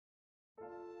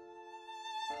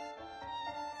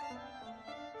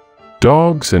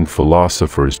Dogs and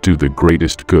philosophers do the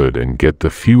greatest good and get the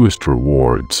fewest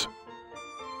rewards.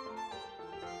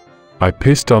 I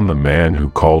pissed on the man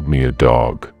who called me a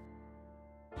dog.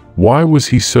 Why was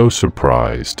he so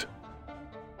surprised?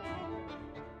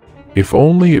 If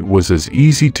only it was as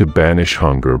easy to banish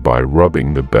hunger by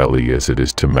rubbing the belly as it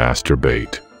is to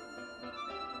masturbate.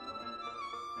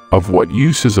 Of what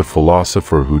use is a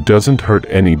philosopher who doesn't hurt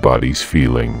anybody's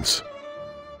feelings?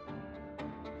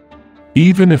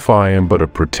 Even if I am but a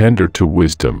pretender to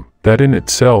wisdom, that in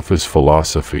itself is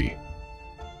philosophy.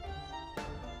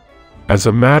 As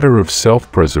a matter of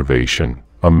self-preservation,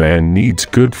 a man needs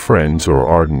good friends or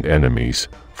ardent enemies,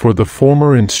 for the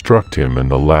former instruct him and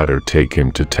the latter take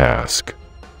him to task.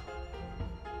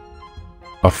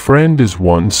 A friend is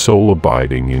one soul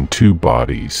abiding in two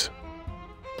bodies.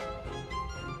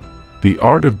 The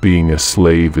art of being a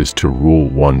slave is to rule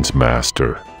one's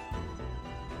master.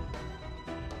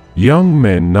 Young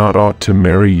men not ought to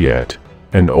marry yet,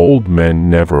 and old men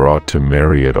never ought to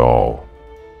marry at all.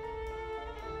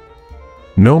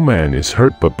 No man is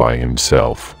hurt but by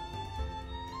himself.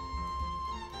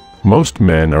 Most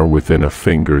men are within a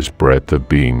finger's breadth of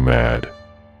being mad.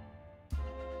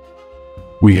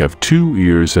 We have 2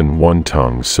 ears and 1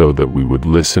 tongue so that we would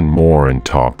listen more and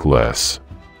talk less.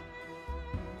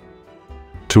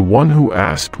 To one who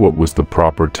asked what was the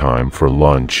proper time for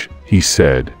lunch, he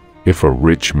said, "If a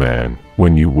rich man,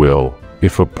 when you will,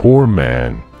 if a poor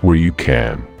man, where you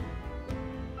can."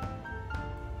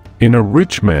 In a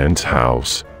rich man's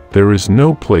house, there is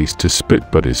no place to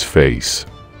spit but his face.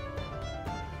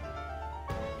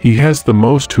 He has the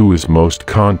most who is most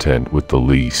content with the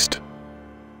least.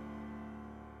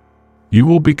 You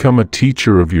will become a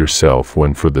teacher of yourself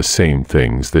when for the same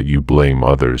things that you blame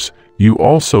others, you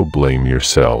also blame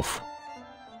yourself.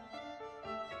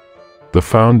 The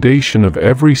foundation of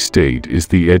every state is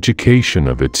the education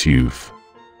of its youth.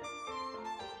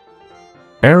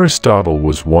 Aristotle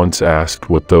was once asked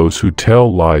what those who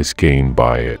tell lies gain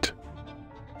by it.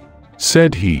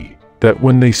 Said he, that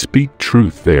when they speak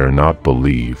truth they are not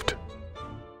believed.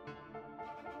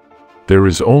 There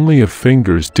is only a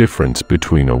finger's difference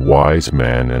between a wise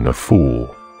man and a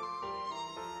fool.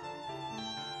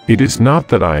 It is not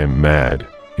that I am mad,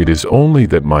 it is only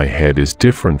that my head is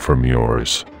different from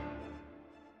yours.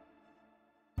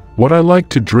 What I like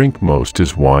to drink most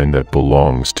is wine that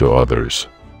belongs to others.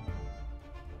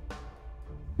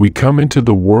 We come into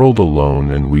the world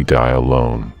alone and we die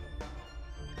alone.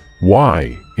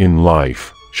 Why, in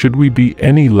life, should we be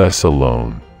any less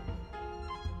alone?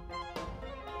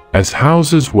 As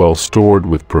houses well stored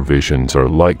with provisions are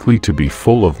likely to be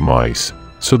full of mice,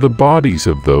 so the bodies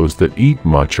of those that eat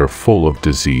much are full of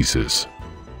diseases.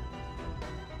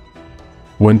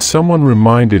 When someone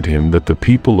reminded him that the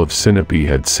people of Sinope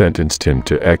had sentenced him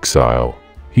to exile,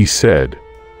 he said,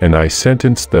 "And I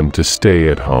sentenced them to stay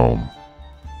at home."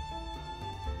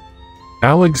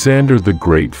 Alexander the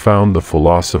Great found the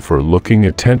philosopher looking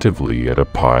attentively at a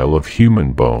pile of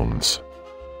human bones.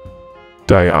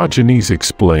 Diogenes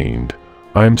explained,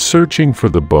 "I am searching for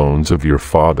the bones of your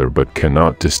father but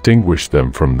cannot distinguish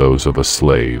them from those of a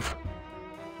slave."